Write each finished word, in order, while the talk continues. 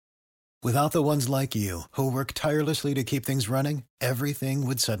Without the ones like you, who work tirelessly to keep things running, everything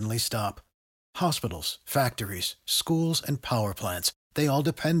would suddenly stop. Hospitals, factories, schools, and power plants, they all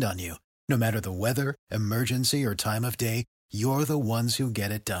depend on you. No matter the weather, emergency, or time of day, you're the ones who get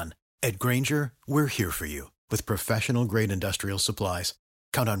it done. At Grainger, we're here for you with professional-grade industrial supplies.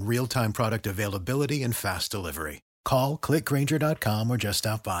 Count on real-time product availability and fast delivery. Call, click Grainger.com, or just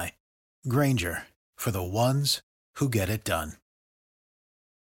stop by. Grainger, for the ones who get it done.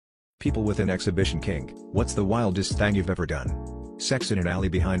 People with an exhibition kink. What's the wildest thing you've ever done? Sex in an alley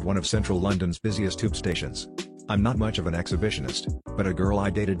behind one of central London's busiest tube stations. I'm not much of an exhibitionist, but a girl I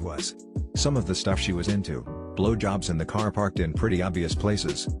dated was. Some of the stuff she was into: blowjobs in the car parked in pretty obvious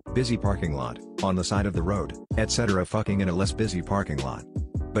places, busy parking lot, on the side of the road, etc. Fucking in a less busy parking lot.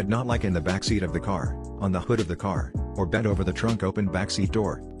 But not like in the backseat of the car, on the hood of the car, or bent over the trunk open backseat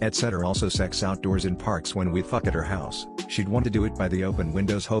door, etc. Also sex outdoors in parks. When we'd fuck at her house, she'd want to do it by the open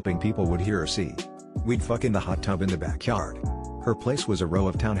windows hoping people would hear or see. We'd fuck in the hot tub in the backyard. Her place was a row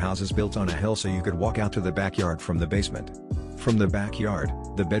of townhouses built on a hill so you could walk out to the backyard from the basement. From the backyard,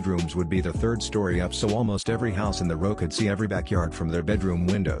 the bedrooms would be the third story up, so almost every house in the row could see every backyard from their bedroom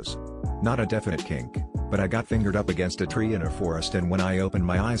windows. Not a definite kink, but I got fingered up against a tree in a forest, and when I opened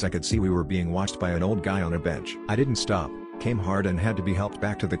my eyes I could see we were being watched by an old guy on a bench. I didn't stop, came hard and had to be helped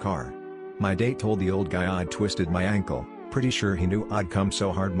back to the car. My date told the old guy I'd twisted my ankle, pretty sure he knew I'd come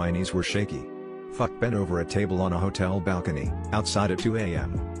so hard my knees were shaky. Fuck bent over a table on a hotel balcony, outside at 2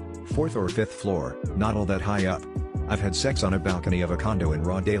 a.m. 4th or 5th floor, not all that high up. I've had sex on a balcony of a condo in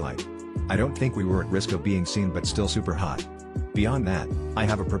raw daylight. I don't think we were at risk of being seen, but still super hot. Beyond that, I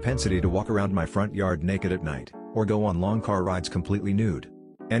have a propensity to walk around my front yard naked at night, or go on long car rides completely nude.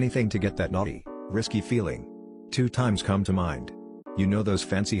 Anything to get that naughty, risky feeling. 2 times come to mind. You know those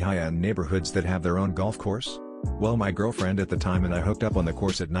fancy high-end neighborhoods that have their own golf course? Well, my girlfriend at the time and I hooked up on the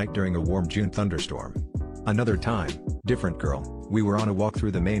course at night during a warm June thunderstorm. Another time, different girl, we were on a walk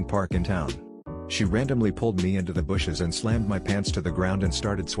through the main park in town. She randomly pulled me into the bushes and slammed my pants to the ground and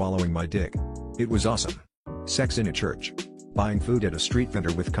started swallowing my dick. It was awesome. Sex in a church. Buying food at a street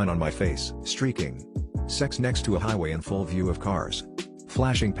vendor with cunt on my face. Streaking. Sex next to a highway in full view of cars.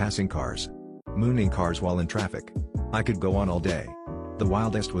 Flashing passing cars. Mooning cars while in traffic. I could go on all day. The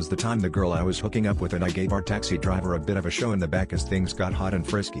wildest was the time the girl I was hooking up with and I gave our taxi driver a bit of a show in the back as things got hot and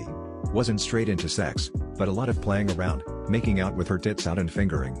frisky. Wasn't straight into sex, but a lot of playing around, making out with her tits out and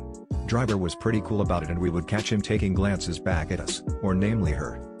fingering. Driver was pretty cool about it, and we would catch him taking glances back at us, or namely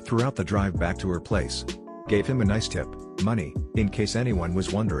her, throughout the drive back to her place. Gave him a nice tip, money, in case anyone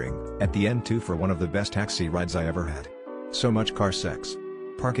was wondering, at the end too, for one of the best taxi rides I ever had. So much car sex.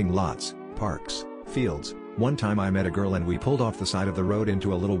 Parking lots, parks, fields. One time I met a girl and we pulled off the side of the road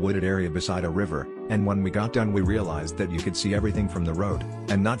into a little wooded area beside a river, and when we got done we realized that you could see everything from the road,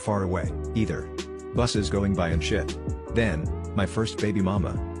 and not far away, either. Buses going by and shit. Then, my first baby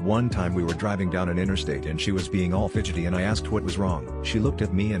mama. One time we were driving down an interstate and she was being all fidgety and I asked what was wrong. She looked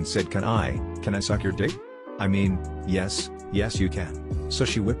at me and said, Can I suck your dick? I mean, yes you can. So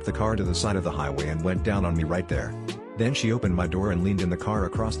she whipped the car to the side of the highway and went down on me right there. Then she opened my door and leaned in the car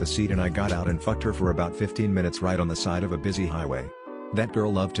across the seat, and I got out and fucked her for about 15 minutes right on the side of a busy highway. That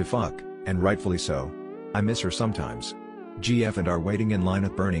girl loved to fuck, and rightfully so. I miss her sometimes. GF and are waiting in line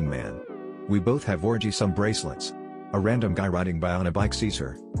at Burning Man. We both have orgy-some bracelets. A random guy riding by on a bike sees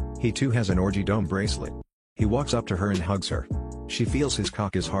her. He too has an orgy dome bracelet. He walks up to her and hugs her. She feels his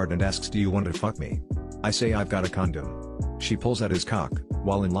cock is hard and asks, Do you want to fuck me? I say I've got a condom. She pulls at his cock.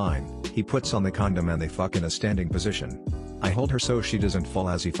 While in line, he puts on the condom and they fuck in a standing position. I hold her so she doesn't fall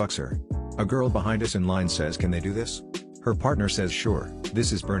as he fucks her. A girl behind us in line says, Can they do this? Her partner says, Sure,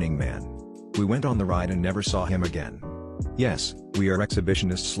 this is Burning Man. We went on the ride and never saw him again. Yes, we are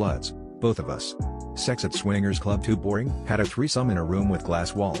exhibitionist sluts, both of us. Sex at swingers club too boring? Had a threesome in a room with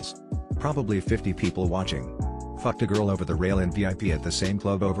glass walls. Probably 50 people watching. Fucked a girl over the rail in VIP at the same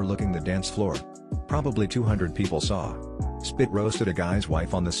club overlooking the dance floor. Probably 200 people saw. Spit roasted a guy's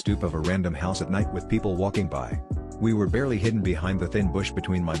wife on the stoop of a random house at night with people walking by. We were barely hidden behind the thin bush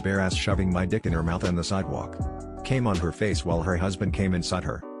between my bare ass shoving my dick in her mouth and the sidewalk. Came on her face while her husband came inside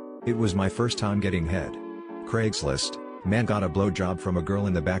her. It was my first time getting head. Craigslist, man got a blowjob from a girl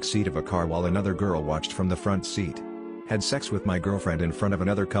in the back seat of a car while another girl watched from the front seat. Had sex with my girlfriend in front of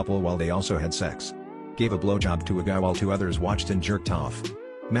another couple while they also had sex. Gave a blowjob to a guy while 2 others watched and jerked off.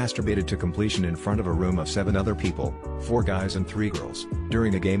 Masturbated to completion in front of a room of 7 other people, 4 guys and 3 girls,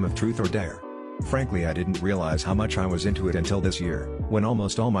 during a game of Truth or Dare. Frankly, I didn't realize how much I was into it until this year, when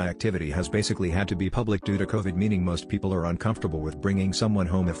almost all my activity has basically had to be public due to COVID, meaning most people are uncomfortable with bringing someone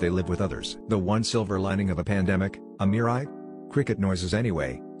home if they live with others. The one silver lining of a pandemic, a mere cricket noises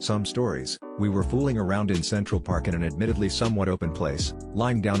anyway, Some stories: we were fooling around in Central Park in an admittedly somewhat open place,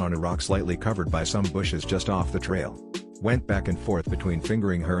 lying down on a rock slightly covered by some bushes just off the trail. Went back and forth between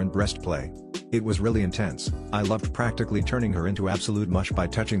fingering her and breast play. It was really intense. I loved practically turning her into absolute mush by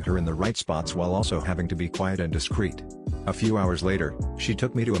touching her in the right spots while also having to be quiet and discreet. A few hours later, she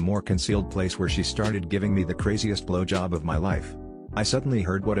took me to a more concealed place where she started giving me the craziest blowjob of my life. I suddenly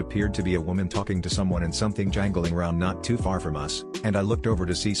heard what appeared to be a woman talking to someone and something jangling around not too far from us, and I looked over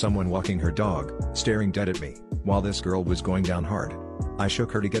to see someone walking her dog, staring dead at me, while this girl was going down hard. I shook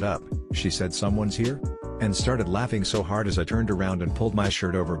her to get up. She said, "Someone's here?" and started laughing so hard as I turned around and pulled my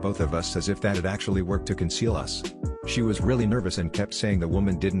shirt over both of us as if that had actually worked to conceal us. She was really nervous and kept saying the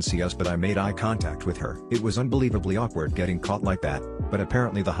woman didn't see us, but I made eye contact with her. It was unbelievably awkward getting caught like that, but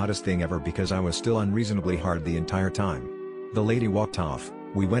apparently the hottest thing ever because I was still unreasonably hard the entire time. The lady walked off,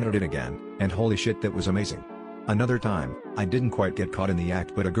 we went at it again, and holy shit, that was amazing. Another time, I didn't quite get caught in the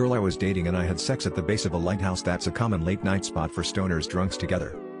act, but a girl I was dating and I had sex at the base of a lighthouse. That's a common late night spot for stoners drunks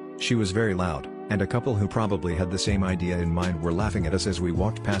together. She was very loud, and a couple who probably had the same idea in mind were laughing at us as we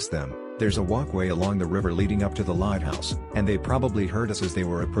walked past them. There's a walkway along the river leading up to the lighthouse, and they probably heard us as they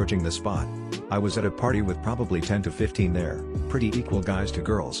were approaching the spot. I was at a party with probably 10 to 15 there, pretty equal guys to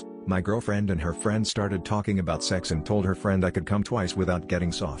girls. My girlfriend and her friend started talking about sex and told her friend I could come twice without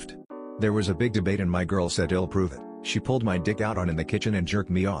getting soft. There was a big debate and my girl said, "I'll prove it." She pulled my dick out on in the kitchen and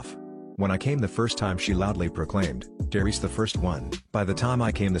jerked me off. When I came the first time, she loudly proclaimed, "Gary's the first one." By the time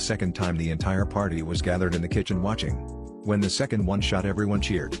I came the second time, the entire party was gathered in the kitchen watching. When the second one shot, everyone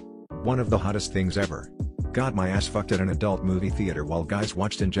cheered. One of the hottest things ever. Got my ass fucked at an adult movie theater while guys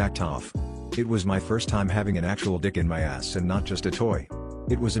watched and jacked off. It was my first time having an actual dick in my ass and not just a toy.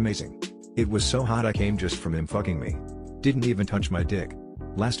 It was amazing. It was so hot I came just from him fucking me. Didn't even touch my dick.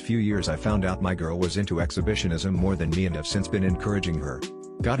 Last few years I found out my girl was into exhibitionism more than me and have since been encouraging her.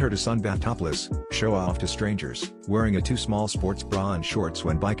 Got her to sunbath topless, show off to strangers, wearing a too small sports bra and shorts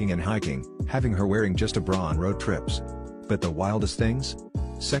when biking and hiking, having her wearing just a bra on road trips. But the wildest things?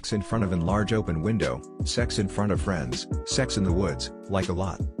 Sex in front of an large open window, sex in front of friends, sex in the woods, like a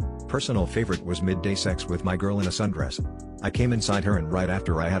lot. Personal favorite was midday sex with my girl in a sundress. I came inside her and right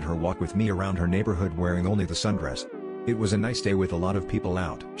after I had her walk with me around her neighborhood wearing only the sundress. It was a nice day with a lot of people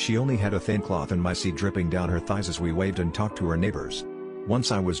out. She only had a thin cloth and my seed dripping down her thighs as we waved and talked to her neighbors.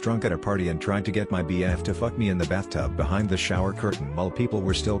 Once I was drunk at a party and tried to get my BF to fuck me in the bathtub behind the shower curtain while people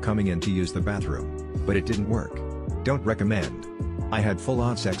were still coming in to use the bathroom. But it didn't work. Don't recommend. I had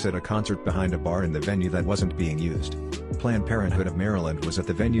full-on sex at a concert behind a bar in the venue that wasn't being used. Planned Parenthood of Maryland was at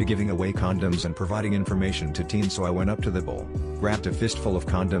the venue giving away condoms and providing information to teens, so I went up to the bowl, grabbed a fistful of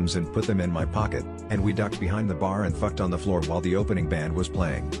condoms and put them in my pocket, and we ducked behind the bar and fucked on the floor while the opening band was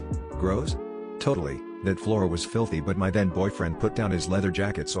playing. Gross? Totally. That floor was filthy, but my then boyfriend put down his leather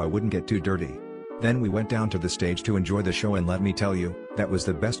jacket so I wouldn't get too dirty. Then we went down to the stage to enjoy the show, and let me tell you, that was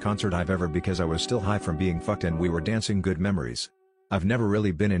the best concert I've ever, because I was still high from being fucked and we were dancing. Good memories. I've never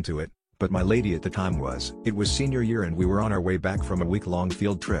really been into it, but my lady at the time was. It was senior year and we were on our way back from a week-long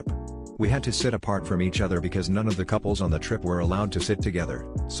field trip. We had to sit apart from each other because none of the couples on the trip were allowed to sit together,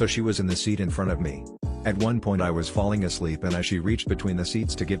 so she was in the seat in front of me. At one point I was falling asleep and as she reached between the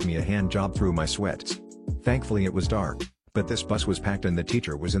seats to give me a hand job through my sweats. Thankfully it was dark, but this bus was packed and the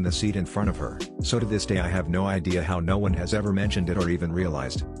teacher was in the seat in front of her, so to this day I have no idea how no one has ever mentioned it or even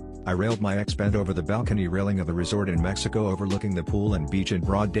realized. I railed my ex bent over the balcony railing of the resort in Mexico overlooking the pool and beach in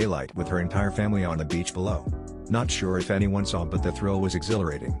broad daylight with her entire family on the beach below. Not sure if anyone saw, but the thrill was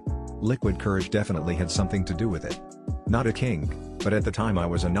exhilarating. Liquid courage definitely had something to do with it. Not a kink, but at the time I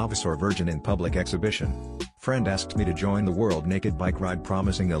was a novice or virgin in public exhibition. Friend asked me to join the world naked bike ride,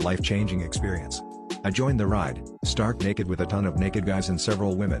 promising a life-changing experience. I joined the ride, stark naked with a ton of naked guys and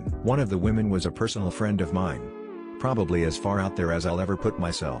several women. One of the women was a personal friend of mine. Probably as far out there as I'll ever put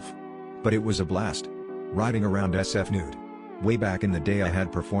myself. But it was a blast. Riding around SF nude. Way back in the day I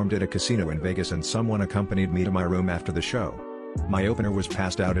had performed at a casino in Vegas and someone accompanied me to my room after the show. My opener was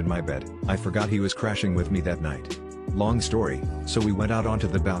passed out in my bed. I forgot he was crashing with me that night. Long story, so we went out onto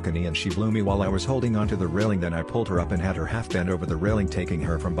the balcony and she blew me while I was holding onto the railing. Then I pulled her up and had her half bent over the railing, taking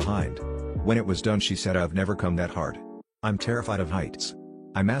her from behind. When it was done she said, "I've never come that hard. I'm terrified of heights."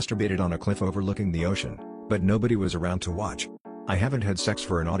 I masturbated on a cliff overlooking the ocean, but nobody was around to watch. I haven't had sex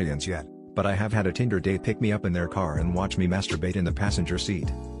for an audience yet, but I have had a Tinder date pick me up in their car and watch me masturbate in the passenger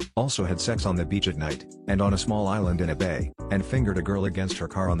seat. Also had sex on the beach at night, and on a small island in a bay, and fingered a girl against her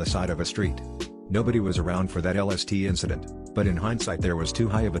car on the side of a street. Nobody was around for that LST incident, but in hindsight there was too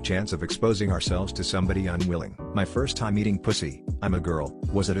high of a chance of exposing ourselves to somebody unwilling. My first time eating pussy, I'm a girl,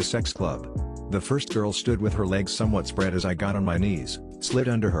 was at a sex club. The first girl stood with her legs somewhat spread as I got on my knees, slid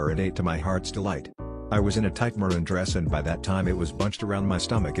under her and ate to my heart's delight. I was in a tight maroon dress and by that time it was bunched around my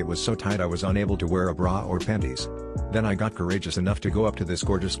stomach. It was so tight I was unable to wear a bra or panties. Then I got courageous enough to go up to this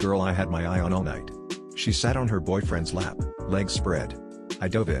gorgeous girl I had my eye on all night. She sat on her boyfriend's lap, legs spread. I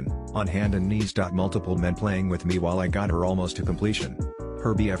dove in, on hand and knees. Multiple men playing with me while I got her almost to completion.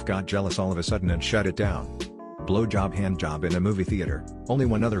 Her BF got jealous all of a sudden and shut it down. Blowjob handjob in a movie theater. Only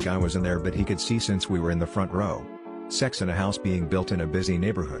one other guy was in there but he could see since we were in the front row. Sex in a house being built in a busy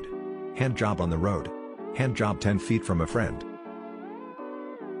neighborhood. Handjob on the road. Handjob 10 feet from a friend.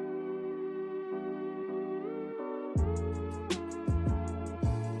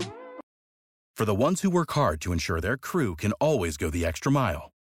 For the ones who work hard to ensure their crew can always go the extra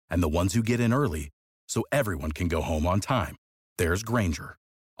mile, and the ones who get in early so everyone can go home on time, there's Grainger,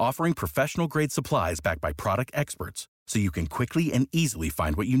 offering professional-grade supplies backed by product experts so you can quickly and easily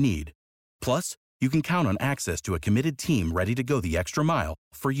find what you need. Plus, you can count on access to a committed team ready to go the extra mile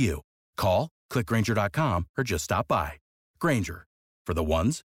for you. Call, click Grainger.com, or just stop by. Grainger, for the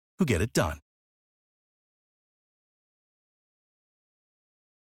ones who get it done.